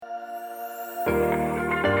Welcome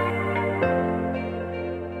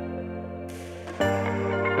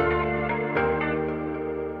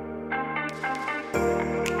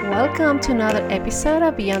to another episode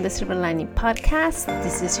of Beyond the Silver Lining podcast.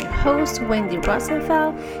 This is your host, Wendy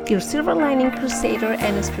Rosenthal, your Silver Lining Crusader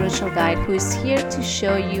and spiritual guide who is here to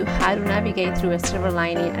show you how to navigate through a silver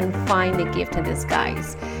lining and find the gift in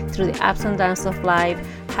disguise through the ups and downs of life,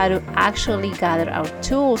 how to actually gather our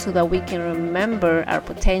tools so that we can remember our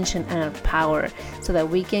potential and our power so that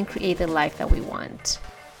we can create the life that we want.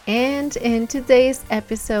 And in today's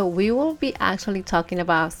episode, we will be actually talking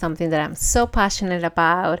about something that I'm so passionate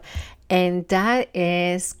about, and that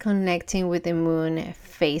is connecting with the moon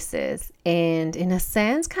phases and, in a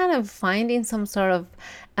sense, kind of finding some sort of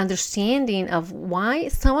understanding of why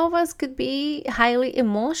some of us could be highly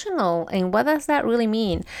emotional and what does that really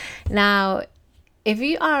mean. Now, if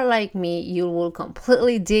you are like me, you will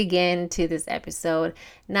completely dig into this episode.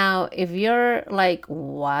 Now, if you're like,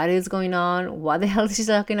 what is going on? What the hell is she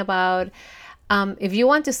talking about? If you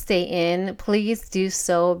want to stay in, please do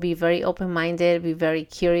so. Be very open-minded, be very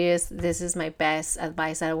curious. This is my best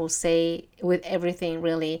advice I will say with everything,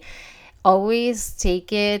 really. Always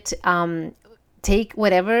take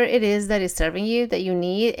whatever it is that is serving you, that you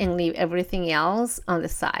need, and leave everything else on the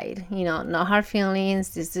side. No hard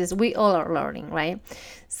feelings. We all are learning, right?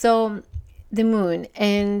 So the moon,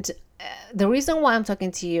 and the reason why I'm talking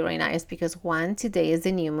to you right now is because today is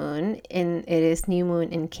the new moon, and it is new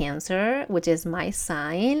moon in Cancer, which is my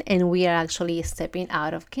sign, and we are actually stepping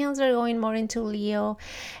out of Cancer, going more into Leo.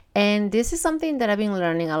 And this is something that I've been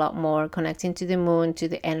learning a lot more, connecting to the moon, to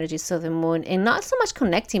the energies of the moon, and not so much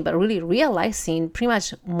connecting, but really realizing pretty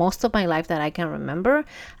much most of my life that I can remember,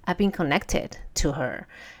 I've been connected to her.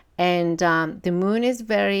 And the moon it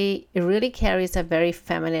really carries a very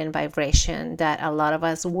feminine vibration that a lot of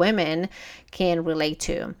us women can relate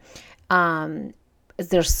to.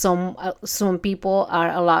 There's some people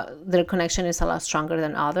their connection is a lot stronger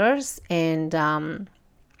than others. And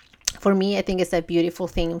for me, I think it's a beautiful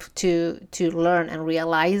thing to learn and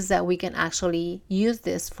realize that we can actually use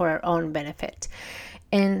this for our own benefit.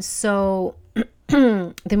 And so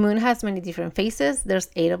the moon has many different phases. There's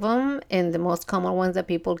 8 of them, and the most common ones that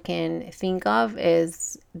people can think of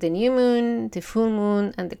is the new moon, the full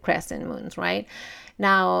moon, and the crescent moons, right?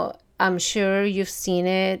 Now, I'm sure you've seen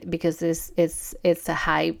it because it's a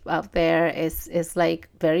hype out there. It's like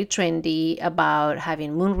very trendy about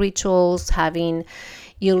having moon rituals, having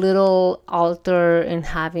your little altar, and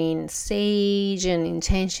having sage and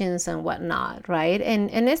intentions and whatnot, right?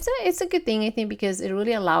 And it's a good thing, I think, because it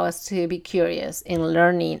really allows us to be curious in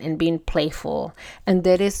learning and being playful. And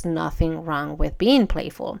there is nothing wrong with being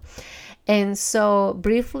playful. And so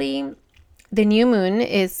briefly, the new moon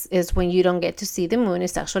is when you don't get to see the moon.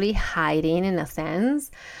 It's actually hiding in a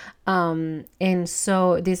sense. And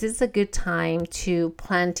so this is a good time to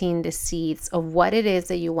planting the seeds of what it is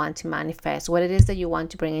that you want to manifest, what it is that you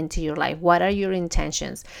want to bring into your life. What are your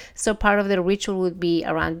intentions? So part of the ritual would be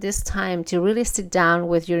around this time to really sit down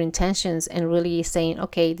with your intentions and really saying,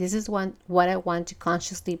 okay, this is what I want to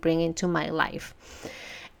consciously bring into my life.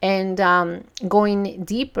 And going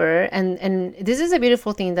deeper, and this is a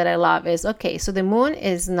beautiful thing that I love is, okay, so the moon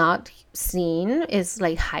is not seen, is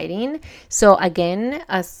like hiding. So again,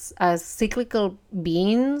 as cyclical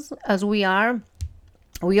beings as we are,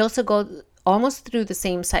 we also go almost through the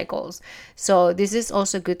same cycles. So this is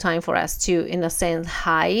also a good time for us to, in a sense,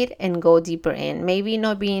 hide and go deeper in. Maybe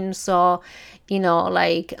not being so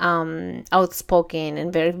outspoken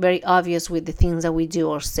and very, very obvious with the things that we do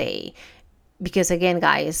or say. Because again,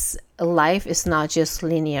 guys, life is not just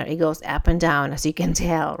linear. It goes up and down, as you can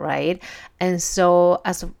tell, right? And so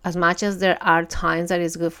as much as there are times that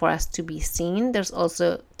it's good for us to be seen, there's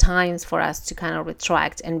also times for us to kind of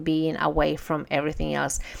retract and being away from everything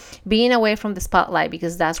else. Being away from the spotlight,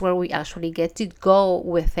 because that's where we actually get to go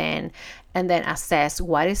within and then assess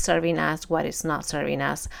what is serving us, what is not serving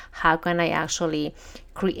us. How can I actually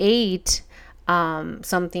create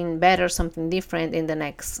something better, something different in the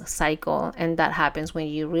next cycle? And that happens when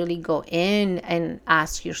you really go in and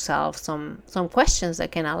ask yourself some questions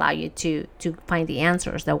that can allow you to find the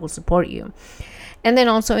answers that will support you. And then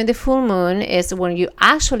also in the full moon is when you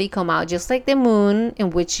actually come out, just like the moon,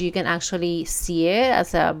 in which you can actually see it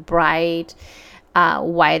as a bright,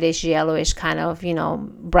 whitish, yellowish kind of,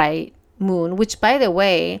 bright moon, which, by the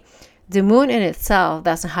way, the moon in itself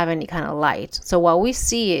doesn't have any kind of light. So what we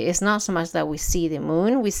see is not so much that we see the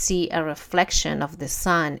moon, we see a reflection of the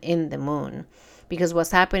sun in the moon. Because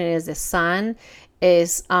what's happening is the sun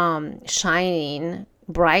is shining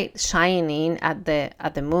at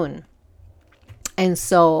the moon. And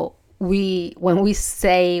so when we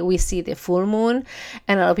say we see the full moon,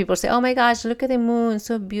 and a lot of people say, oh my gosh, look at the moon,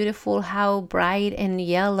 so beautiful, how bright and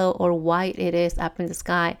yellow or white it is up in the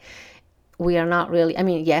sky. We are not really, I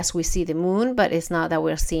mean, yes, we see the moon, but it's not that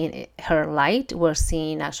we're seeing her light. We're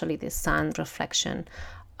seeing actually the sun reflection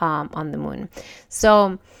on the moon.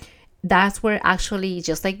 So that's where actually,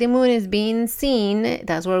 just like the moon is being seen,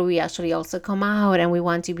 that's where we actually also come out, and we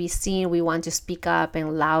want to be seen. We want to speak up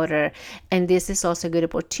and louder. And this is also a good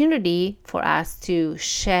opportunity for us to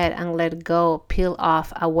shed and let go, peel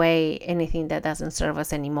off away anything that doesn't serve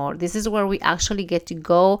us anymore. This is where we actually get to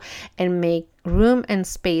go and make room and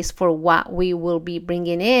space for what we will be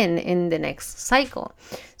bringing in the next cycle.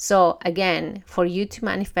 So again, for you to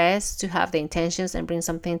manifest, to have the intentions and bring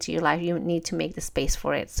something to your life, you need to make the space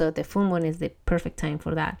for it. So the full moon is the perfect time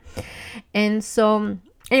for that. And so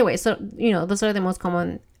anyway, so those are the most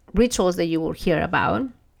common rituals that you will hear about,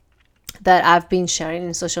 that I've been sharing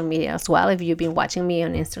in social media as well. If you've been watching me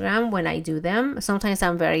on Instagram when I do them, sometimes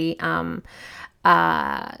I'm very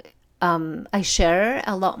I share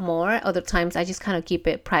a lot more. Other times I just kind of keep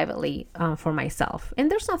it privately for myself. And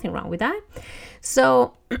there's nothing wrong with that.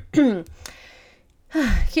 So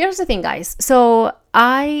here's the thing, guys. So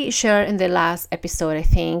I shared in the last episode, I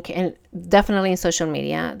think, and definitely in social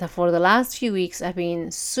media, that for the last few weeks, I've been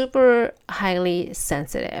super highly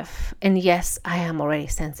sensitive. And yes, I am already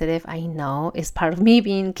sensitive. I know it's part of me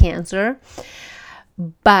being Cancer.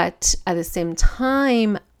 But at the same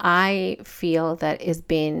time, I feel that it's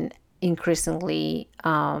been increasingly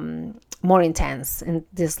more intense in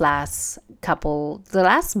the last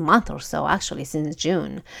month or so, actually, since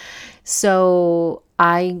June. So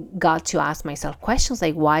I got to ask myself questions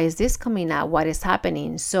like, why is this coming out? What is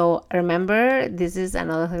happening? So remember, this is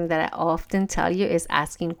another thing that I often tell you, is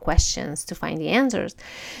asking questions to find the answers.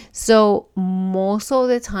 So most of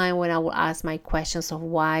the time when I will ask my questions of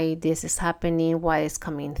why this is happening, what is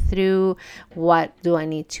coming through, what do I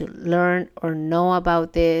need to learn or know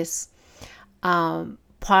about this,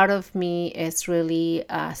 part of me is really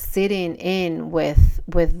sitting in with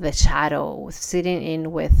the shadow, sitting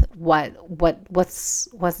in with what's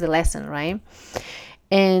the lesson, right?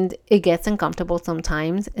 And it gets uncomfortable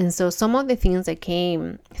sometimes. And so some of the things that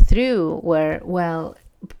came through were, well,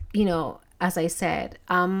 as I said,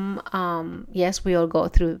 yes, we all go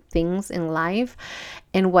through things in life.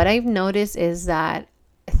 And what I've noticed is that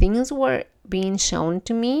things were being shown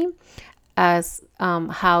to me as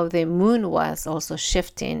how the moon was also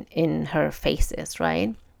shifting in her phases,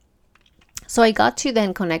 right? So I got to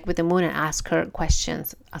then connect with the moon and ask her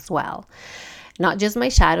questions as well. Not just my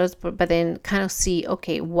shadows, but then kind of see,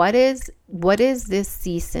 okay, what is this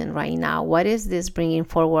season right now? What is this bringing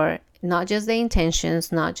forward? Not just the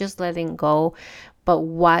intentions, not just letting go, but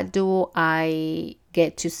what do I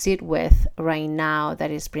get to sit with right now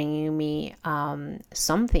that is bringing me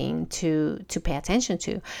something to pay attention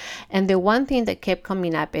to? And the one thing that kept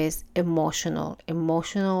coming up is being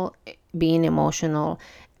emotional.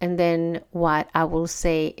 And then what I will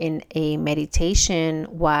say in a meditation,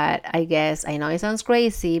 what I guess, I know it sounds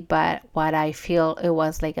crazy, but what I feel it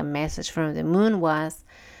was like a message from the moon was,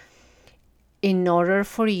 in order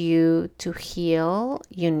for you to heal,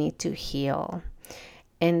 you need to heal.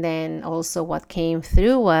 And then also what came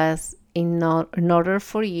through was, in order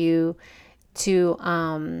for you to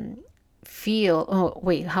feel, oh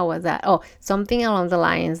wait, how was that? Oh, something along the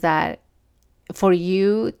lines that for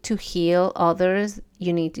you to heal others,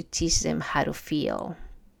 you need to teach them how to feel.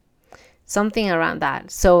 Something around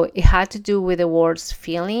that. So it had to do with the words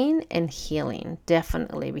feeling and healing,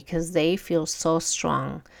 definitely, because they feel so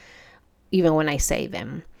strong even when I say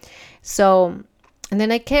them. So, and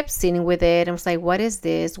then I kept sitting with it. I was like, what is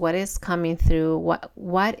this? What is coming through?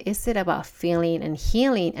 What is it about feeling and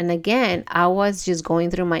healing? And again, I was just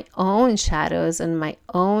going through my own shadows and my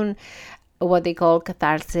own, what they call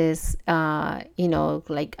catharsis. Like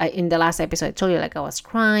in the last episode, I told you, like I was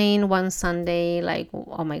crying one Sunday, like,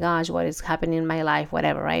 oh my gosh, what is happening in my life,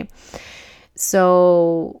 whatever, right?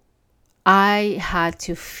 So I had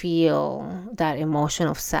to feel that emotion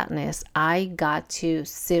of sadness. I got to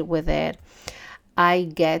sit with it.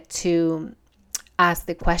 I get to ask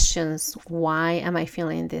the questions, why am I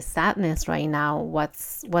feeling this sadness right now?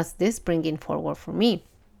 What's this bringing forward for me?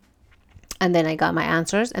 And then I got my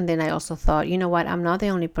answers. And then I also thought, you know what? I'm not the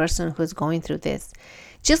only person who's going through this.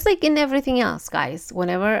 Just like in everything else, guys.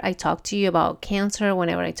 Whenever I talk to you about cancer,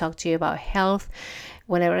 whenever I talk to you about health,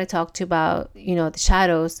 whenever I talk to you about, the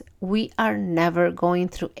shadows, we are never going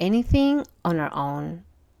through anything on our own.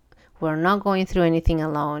 We're not going through anything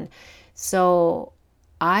alone. So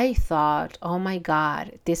I thought, oh my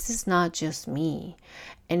God, this is not just me.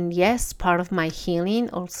 And yes, part of my healing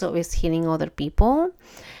also is healing other people.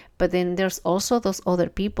 But then there's also those other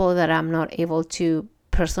people that I'm not able to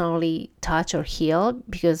personally touch or heal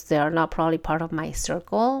because they are not probably part of my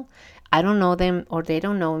circle. I don't know them or they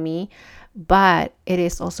don't know me, but it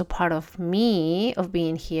is also part of me of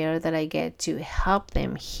being here that I get to help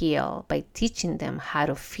them heal by teaching them how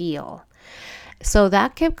to feel. So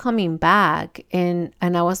that kept coming back, and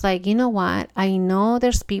I was like, you know what? I know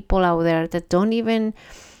there's people out there that don't even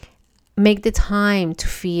make the time to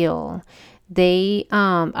feel. They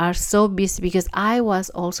are so busy, because I was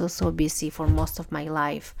also so busy for most of my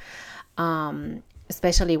life,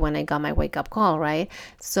 especially when I got my wake up call, right?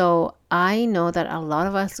 So I know that a lot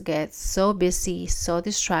of us get so busy, so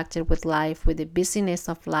distracted with life, with the busyness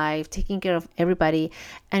of life, taking care of everybody.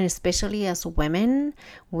 And especially as women,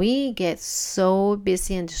 we get so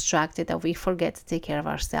busy and distracted that we forget to take care of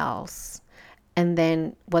ourselves. And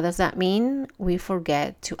then what does that mean? We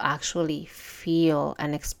forget to actually feel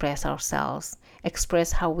and express ourselves,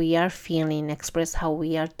 express how we are feeling, express how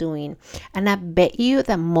we are doing. And I bet you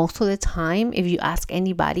that most of the time, if you ask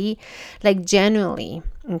anybody, like genuinely,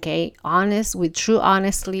 okay, honest, with true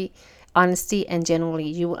honesty and genuinely,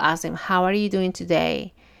 you will ask them, how are you doing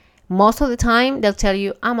today? Most of the time, they'll tell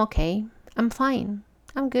you, I'm okay, I'm fine,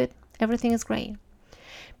 I'm good, everything is great.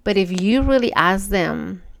 But if you really ask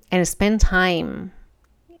them and spend time,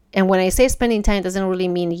 and when I say spending time, it doesn't really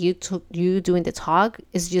mean you doing the talk.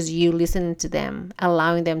 It's just you listening to them,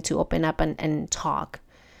 allowing them to open up and talk.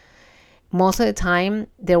 Most of the time,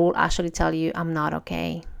 they will actually tell you, I'm not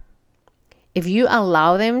okay. If you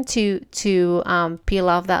allow them to peel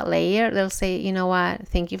off that layer, they'll say, you know what,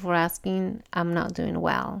 thank you for asking, I'm not doing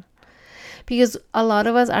well. Because a lot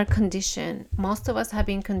of us are conditioned. Most of us have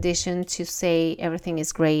been conditioned to say everything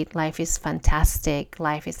is great, life is fantastic,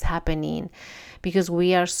 life is happening, because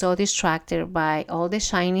we are so distracted by all the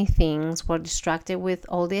shiny things. We're distracted with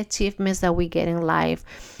all the achievements that we get in life.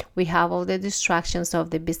 We have all the distractions of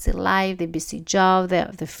the busy life, the busy job,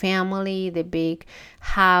 the family, the big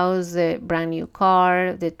house, the brand new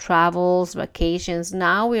car, the travels, vacations.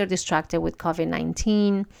 Now we are distracted with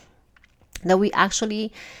COVID-19. That we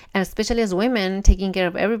actually, and especially as women taking care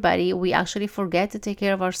of everybody, we actually forget to take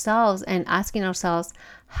care of ourselves and asking ourselves,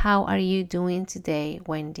 how are you doing today,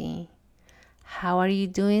 Wendy? How are you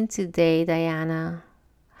doing today, Diana?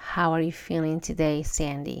 How are you feeling today,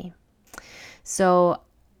 Sandy? So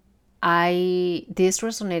this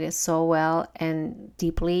resonated so well and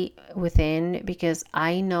deeply within, because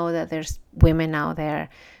I know that there's women out there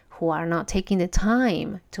who are not taking the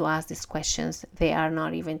time to ask these questions. They are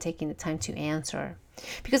not even taking the time to answer.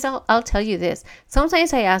 Because I'll tell you this.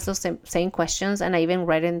 Sometimes I ask those same questions and I even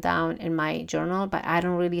write them down in my journal, but I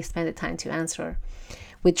don't really spend the time to answer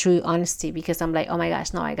with true honesty, because I'm like, oh my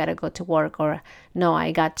gosh, no, I gotta go to work, or no,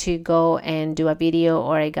 I got to go and do a video,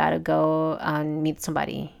 or I gotta go and meet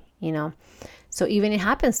somebody, So even it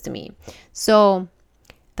happens to me. So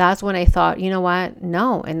that's when I thought, you know what?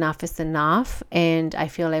 No, enough is enough. And I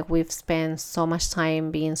feel like we've spent so much time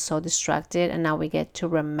being so distracted, and now we get to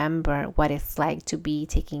remember what it's like to be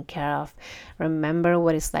taken care of. Remember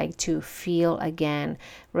what it's like to feel again.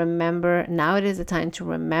 Remember, now it is the time to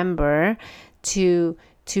remember to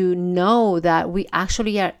know that we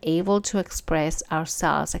actually are able to express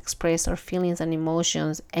ourselves, express our feelings and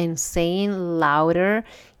emotions, and saying louder,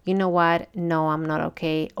 you know what? No, I'm not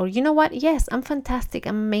okay. Or you know what? Yes, I'm fantastic,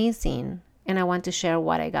 I'm amazing, and I want to share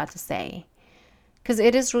what I got to say. Because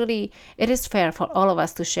it is fair for all of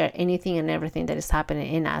us to share anything and everything that is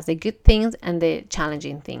happening in us, the good things and the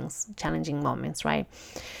challenging things, challenging moments, right?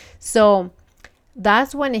 So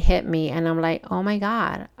that's when it hit me, and I'm like, oh my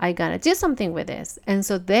God, I gotta do something with this. And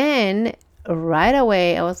so then right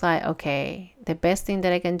away I was like, okay, the best thing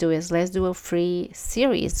that I can do is let's do a free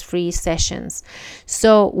series, free sessions.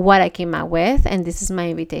 So what I came out with, and this is my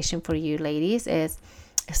invitation for you ladies, is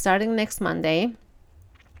starting next Monday,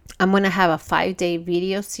 I'm going to have a 5-day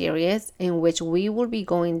video series in which we will be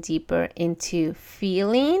going deeper into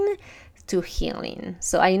feeling to healing.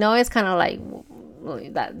 So I know it's kind of like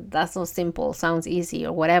that's so simple, sounds easy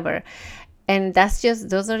or whatever. And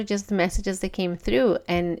those are just the messages that came through,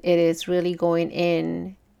 and it is really going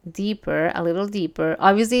in deeper, a little deeper.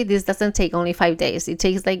 Obviously, this doesn't take only 5 days. It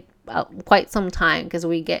takes like quite some time, because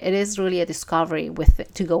it is really a discovery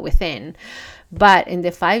to go within. But in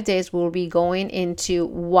the 5 days, we'll be going into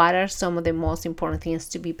what are some of the most important things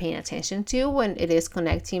to be paying attention to when it is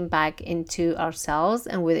connecting back into ourselves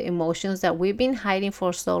and with emotions that we've been hiding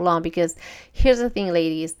for so long. Because here's the thing,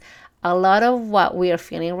 ladies, a lot of what we are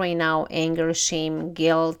feeling right now, anger, shame,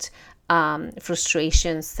 guilt,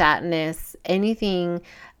 frustration, sadness, anything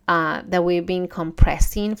that we've been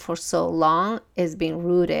compressing for so long is being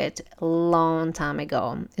rooted a long time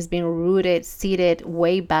ago. It's been rooted, seated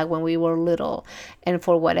way back when we were little. And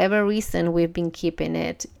for whatever reason, we've been keeping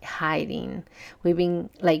it hiding. We've been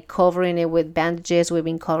like covering it with bandages. We've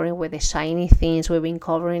been covering it with the shiny things. We've been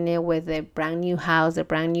covering it with a brand new house, a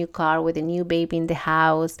brand new car, with a new baby in the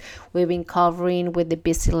house. We've been covering with the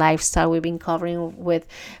busy lifestyle. We've been covering with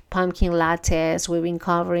pumpkin lattes. We've been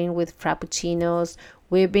covering with frappuccinos.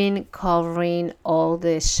 We've been covering all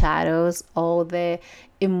the shadows, all the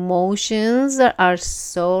emotions that are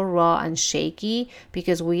so raw and shaky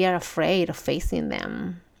because we are afraid of facing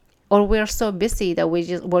them. Or we're so busy that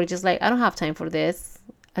we're just like, I don't have time for this.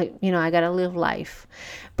 I gotta live life.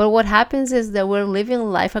 But what happens is that we're living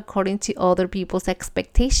life according to other people's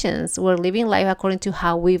expectations. We're living life according to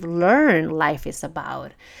how we've learned life is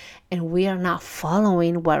about. And we are not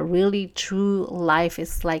following what really true life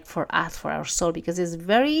is like for us, for our soul, because it's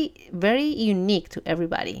very, very unique to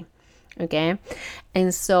everybody. Okay.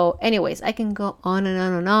 And so anyways, I can go on and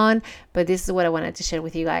on and on, but this is what I wanted to share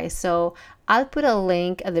with you guys. So I'll put a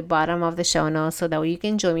link at the bottom of the show notes so that you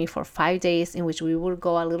can join me for 5 days in which we will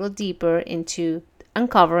go a little deeper into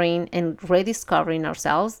uncovering and rediscovering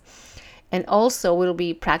ourselves. And also we'll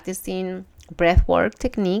be practicing breath work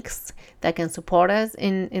techniques that can support us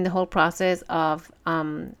in the whole process of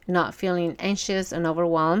not feeling anxious and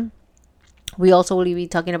overwhelmed. We also will be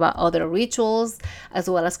talking about other rituals as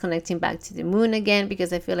well as connecting back to the moon again,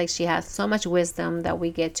 because I feel like she has so much wisdom that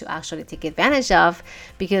we get to actually take advantage of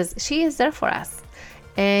because she is there for us.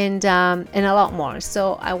 And a lot more.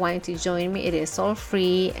 So I want you to join me. It is all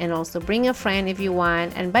free, and also bring a friend if you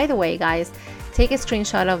want. And by the way, guys, take a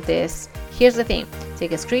screenshot of this. Here's the thing: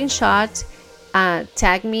 take a screenshot,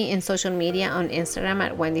 tag me in social media on Instagram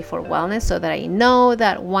at Wendy for Wellness, so that I know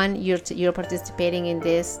that one, you're participating in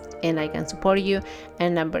this and I can support you,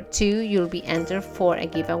 and number two, you'll be entered for a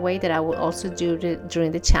giveaway that I will also do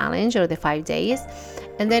during the challenge or the 5 days.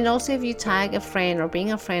 And then also, if you tag a friend or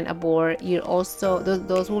bring a friend aboard, you also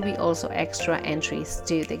those will be also extra entries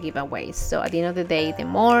to the giveaways. So at the end of the day, the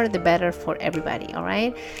more the better for everybody. All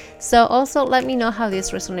right. So also let me know how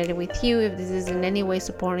this resonated with you. If this is in any way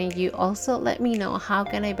supporting you, also let me know how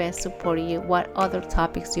can I best support you, what other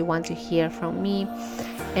topics you want to hear from me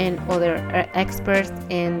and other experts,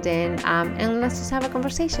 and then and let's just have a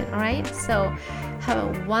conversation. All right. So have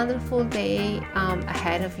a wonderful day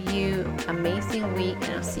ahead of you, amazing week,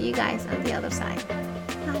 and I'll see you guys on the other side.